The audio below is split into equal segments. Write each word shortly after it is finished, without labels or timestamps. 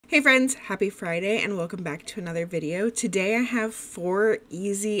Hey friends, happy Friday and welcome back to another video. Today I have 4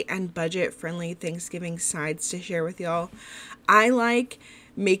 easy and budget friendly Thanksgiving sides to share with y'all. I like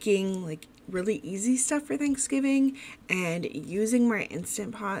making really easy stuff for Thanksgiving and using my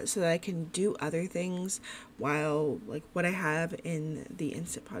Instant Pot so that I can do other things while what I have in the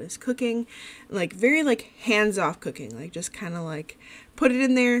Instant Pot is cooking. Very hands-off cooking, just kind of put it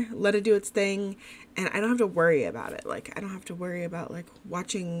in there, let it do its thing, and I don't have to worry about it. I don't have to worry about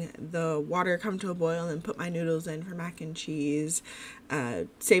watching the water come to a boil and put my noodles in for mac and cheese.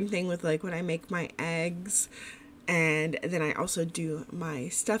 Same thing with when I make my eggs. And then I also do my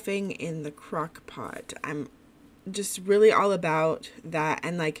stuffing in the crock pot. I'm just really all about that.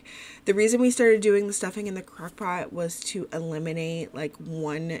 And the reason we started doing the stuffing in the crock pot was to eliminate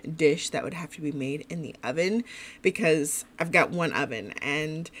one dish that would have to be made in the oven, because I've got one oven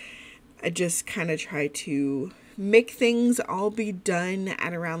and I just kind of try to make things all be done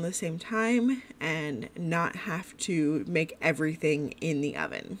at around the same time and not have to make everything in the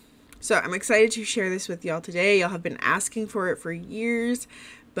oven. So I'm excited to share this with y'all today. Y'all have been asking for it for years,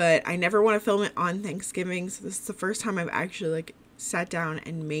 but I never want to film it on Thanksgiving. So this is the first time I've actually sat down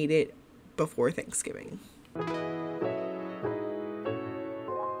and made it before Thanksgiving.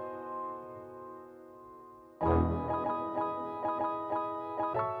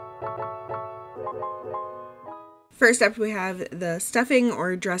 First up, we have the stuffing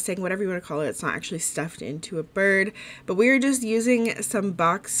or dressing, whatever you want to call it. It's not actually stuffed into a bird, but we are just using some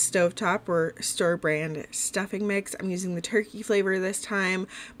box stovetop or store brand stuffing mix. I'm using the turkey flavor this time,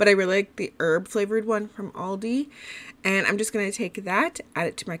 but I really like the herb flavored one from Aldi. And I'm just going to take that, add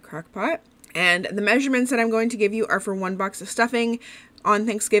it to my crock pot. And the measurements that I'm going to give you are for 1 box of stuffing. On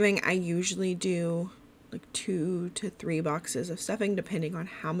Thanksgiving, I usually do 2 to 3 boxes of stuffing depending on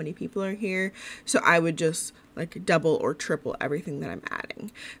how many people are here. So I would just double or triple everything that I'm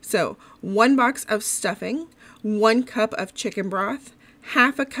adding. So 1 box of stuffing, 1 cup of chicken broth,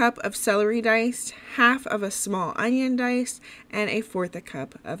 half a cup of celery diced, half of a small onion diced, and 1/4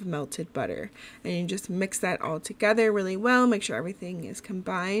 cup of melted butter. And you just mix that all together really well, make sure everything is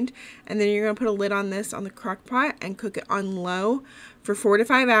combined, and then you're going to put a lid on this on the crock pot and cook it on low for 4 to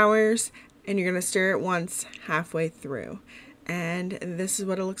 5 hours. And you're going to stir it once halfway through. And this is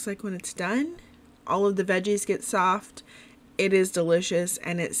what it looks like when it's done. All of the veggies get soft. It is delicious,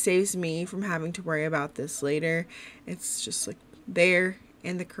 and it saves me from having to worry about this later. It's just there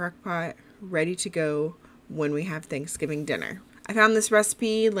in the crock pot, ready to go when we have Thanksgiving dinner. I found this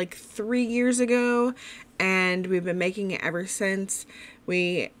recipe 3 years ago, and we've been making it ever since.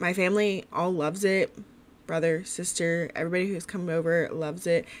 My family all loves it. Brother, sister, everybody who's come over loves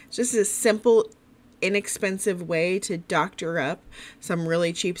it. It's just a simple, inexpensive way to doctor up some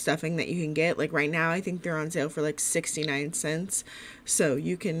really cheap stuffing that you can get. Right now, I think they're on sale for 69 cents. So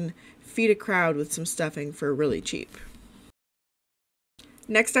you can feed a crowd with some stuffing for really cheap.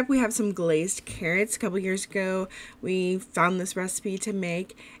 Next up, we have some glazed carrots. A couple years ago, we found this recipe to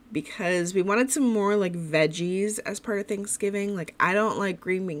make because we wanted some more veggies as part of Thanksgiving. I don't like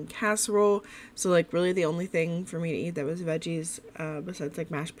green bean casserole, so really the only thing for me to eat that was veggies besides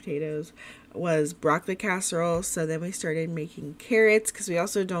mashed potatoes was broccoli casserole. So then we started making carrots, because we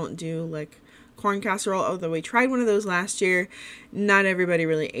also don't do corn casserole, although we tried one of those last year. Not everybody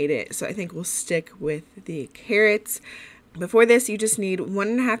really ate it, so I think we'll stick with the carrots. Before this, you just need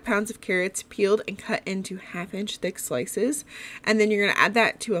 1.5 pounds of carrots peeled and cut into 1/2-inch thick slices. And then you're going to add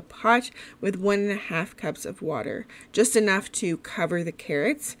that to a pot with 1.5 cups of water, just enough to cover the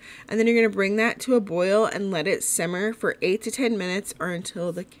carrots. And then you're going to bring that to a boil and let it simmer for 8 to 10 minutes or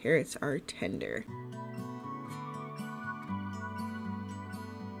until the carrots are tender.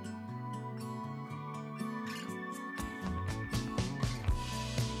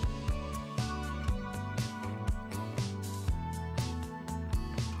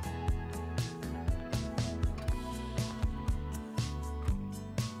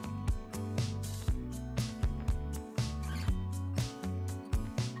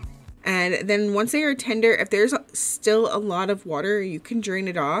 And then once they are tender, if there's still a lot of water, you can drain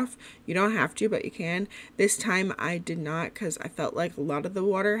it off. You don't have to, but you can. This time I did not, because I felt like a lot of the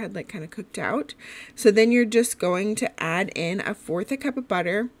water had kind of cooked out. So then you're just going to add in 1/4 cup of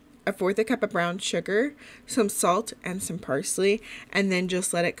butter, 1/4 cup of brown sugar, some salt, and some parsley, and then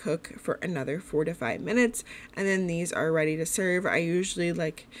just let it cook for another 4 to 5 minutes. And then these are ready to serve. I usually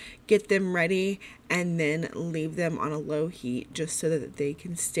get them ready and then leave them on a low heat just so that they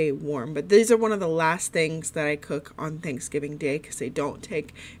can stay warm. But these are one of the last things that I cook on Thanksgiving Day, because they don't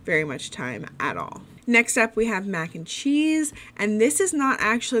take very much time at all. Next up, we have mac and cheese, and this is not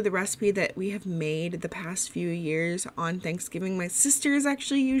actually the recipe that we have made the past few years on Thanksgiving. My sister is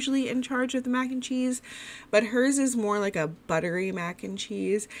actually usually in charge of the mac and cheese, but hers is more like a buttery mac and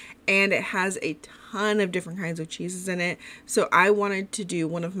cheese, and it has a ton of different kinds of cheeses in it. So I wanted to do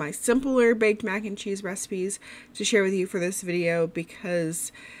one of my simpler baked mac and cheese recipes to share with you for this video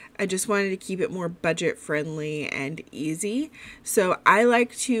because I just wanted to keep it more budget friendly and easy. So I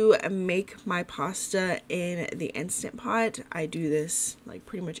like to make my pasta in the Instant Pot. I do this like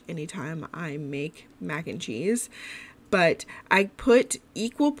pretty much anytime I make mac and cheese, but I put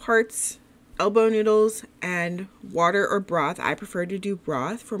equal parts elbow noodles and water or broth. I prefer to do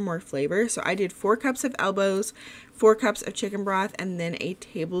broth for more flavor. So I did 4 cups of elbows, 4 cups of chicken broth, and then a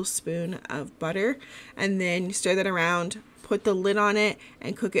tablespoon of butter, and then stir that around. Put the lid on it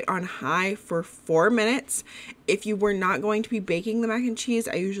and cook it on high for 4 minutes. If you were not going to be baking the mac and cheese,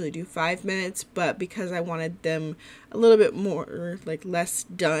 I usually do 5 minutes, but because I wanted them a little bit more, like less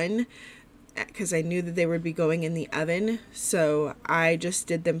done, because I knew that they would be going in the oven, so I just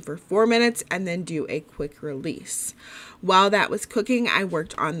did them for 4 minutes and then do a quick release. While that was cooking, I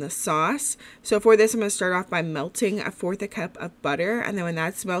worked on the sauce. So for this, I'm going to start off by melting 1/4 cup of butter, and then when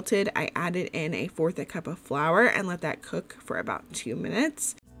that's melted, I added in 1/4 cup of flour and let that cook for about 2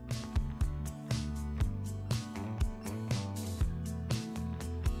 minutes.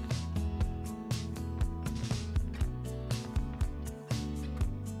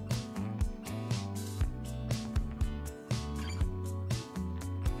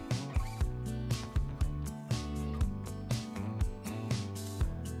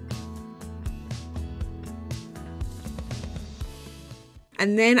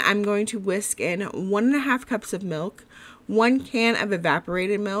 And then I'm going to whisk in 1.5 cups of milk, 1 can of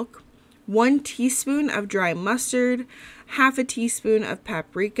evaporated milk, 1 teaspoon of dry mustard, 1/2 teaspoon of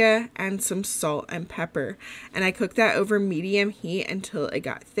paprika, and some salt and pepper. And I cooked that over medium heat until it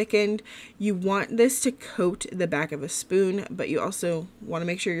got thickened. You want this to coat the back of a spoon, but you also want to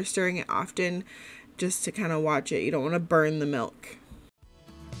make sure you're stirring it often just to kind of watch it. You don't want to burn the milk.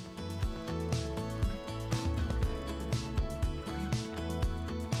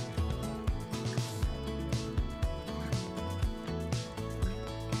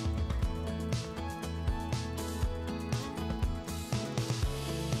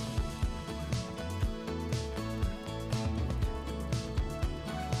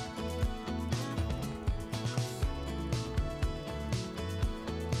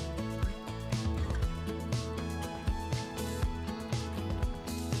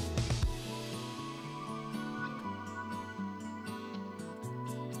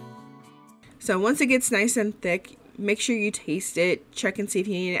 So once it gets nice and thick, make sure you taste it, check and see if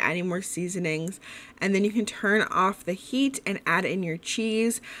you need to add any more seasonings, and then you can turn off the heat and add in your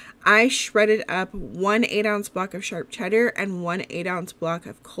cheese. I shredded up 1 8-ounce block of sharp cheddar and 1 8-ounce block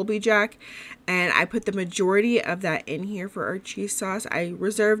of Colby Jack, and I put the majority of that in here for our cheese sauce. I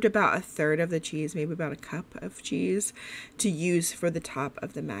reserved about 1/3 of the cheese, maybe about 1 cup of cheese, to use for the top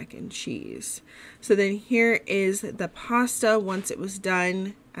of the mac and cheese. So then here is the pasta once it was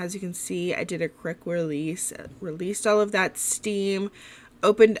done. As you can see, I did a quick release, released all of that steam,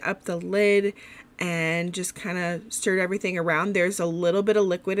 opened up the lid, and just kind of stirred everything around. There's a little bit of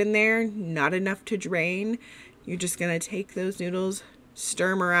liquid in there, not enough to drain. You're just going to take those noodles, stir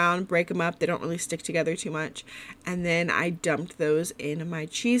them around, break them up. They don't really stick together too much. And then I dumped those in my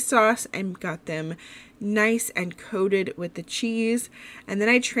cheese sauce and got them nice and coated with the cheese. And then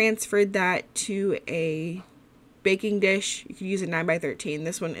I transferred that to a baking dish. You could use a 9x13.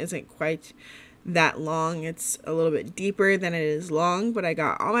 This one isn't quite that long. It's a little bit deeper than it is long, but I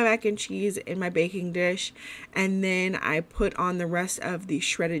got all my mac and cheese in my baking dish, and then I put on the rest of the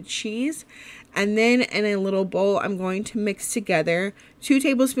shredded cheese, and then in a little bowl I'm going to mix together 2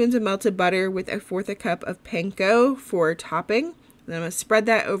 tablespoons of melted butter with 1/4 cup of panko for topping. Then I'm going to spread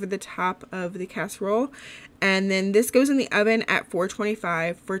that over the top of the casserole, and then this goes in the oven at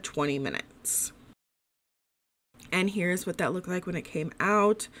 425 for 20 minutes. And here's what that looked like when it came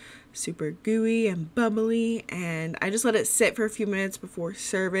out. Super gooey and bubbly, and I just let it sit for a few minutes before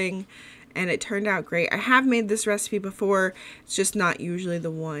serving, and it turned out great. I have made this recipe before. It's just not usually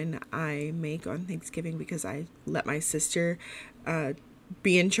the one I make on Thanksgiving because I let my sister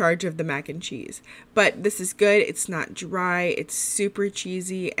be in charge of the mac and cheese. But this is good. It's not dry. It's super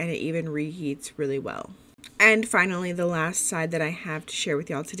cheesy, and it even reheats really well. And finally, the last side that I have to share with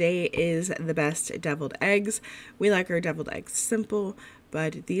y'all today is the best deviled eggs. We like our deviled eggs simple,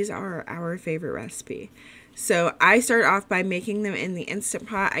 but these are our favorite recipe. So I start off by making them in the Instant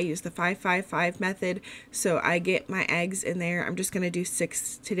Pot. I use the 5-5-5 method. So I get my eggs in there. I'm just going to do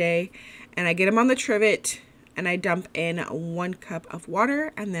 6 today. And I get them on the trivet and I dump in 1 cup of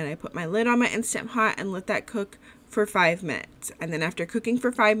water. And then I put my lid on my Instant Pot and let that cook for 5 minutes. And then after cooking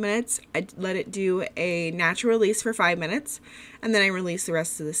for 5 minutes, I let it do a natural release for 5 minutes. And then I release the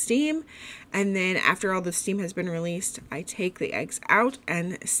rest of the steam. And then after all the steam has been released, I take the eggs out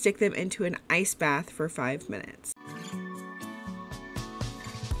and stick them into an ice bath for 5 minutes.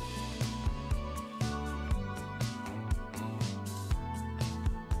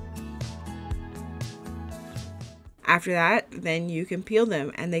 After that, then you can peel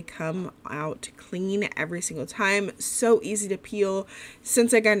them and they come out clean every single time. So easy to peel.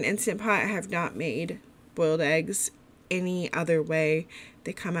 Since I got an Instant Pot, I have not made boiled eggs any other way.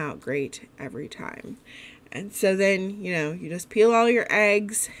 They come out great every time. And so then, you just peel all your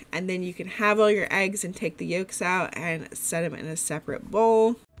eggs and then you can have all your eggs and take the yolks out and set them in a separate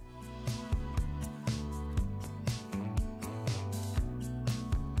bowl.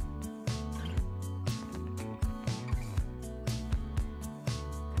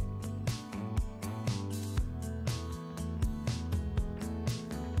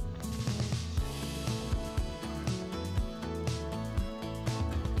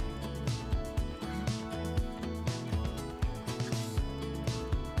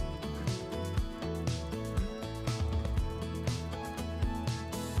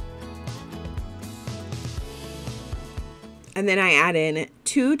 And then I add in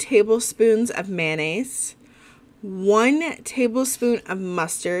 2 tablespoons of mayonnaise, 1 tablespoon of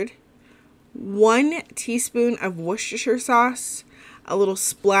mustard, 1 teaspoon of Worcestershire sauce, a little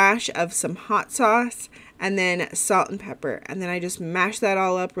splash of some hot sauce, and then salt and pepper. And then I just mash that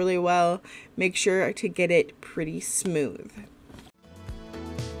all up really well. Make sure to get it pretty smooth.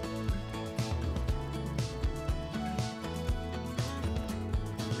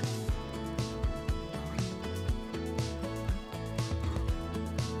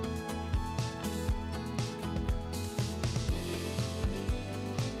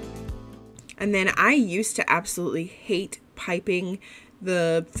 And then I used to absolutely hate piping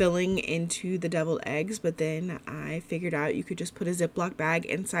the filling into the deviled eggs, but then I figured out you could just put a Ziploc bag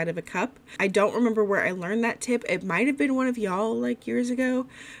inside of a cup. I don't remember where I learned that tip. It might have been one of y'all like years ago,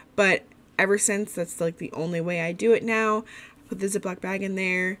 but ever since, that's like the only way I do it now. Put the Ziploc bag in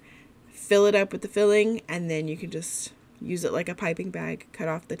there, fill it up with the filling, and then you can just use it like a piping bag, cut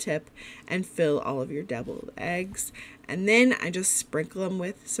off the tip, and fill all of your deviled eggs. And then I just sprinkle them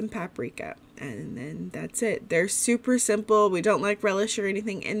with some paprika. And then that's it. They're super simple. We don't like relish or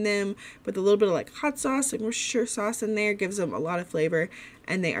anything in them, but a little bit of like hot sauce and Worcestershire sauce in there gives them a lot of flavor,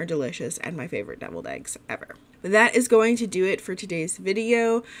 and they are delicious and my favorite deviled eggs ever. But that is going to do it for today's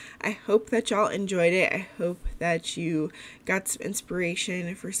video. I hope that y'all enjoyed it. I hope that you got some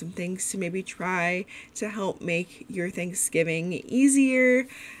inspiration for some things to maybe try to help make your Thanksgiving easier.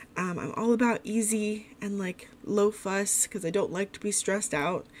 I'm all about easy and like low fuss because I don't like to be stressed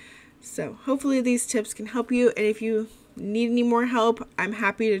out. So hopefully these tips can help you. And if you need any more help, I'm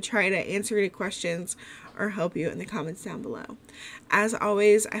happy to try to answer any questions or help you in the comments down below. As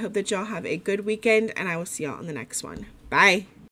always, I hope that y'all have a good weekend, and I will see y'all in the next one. Bye!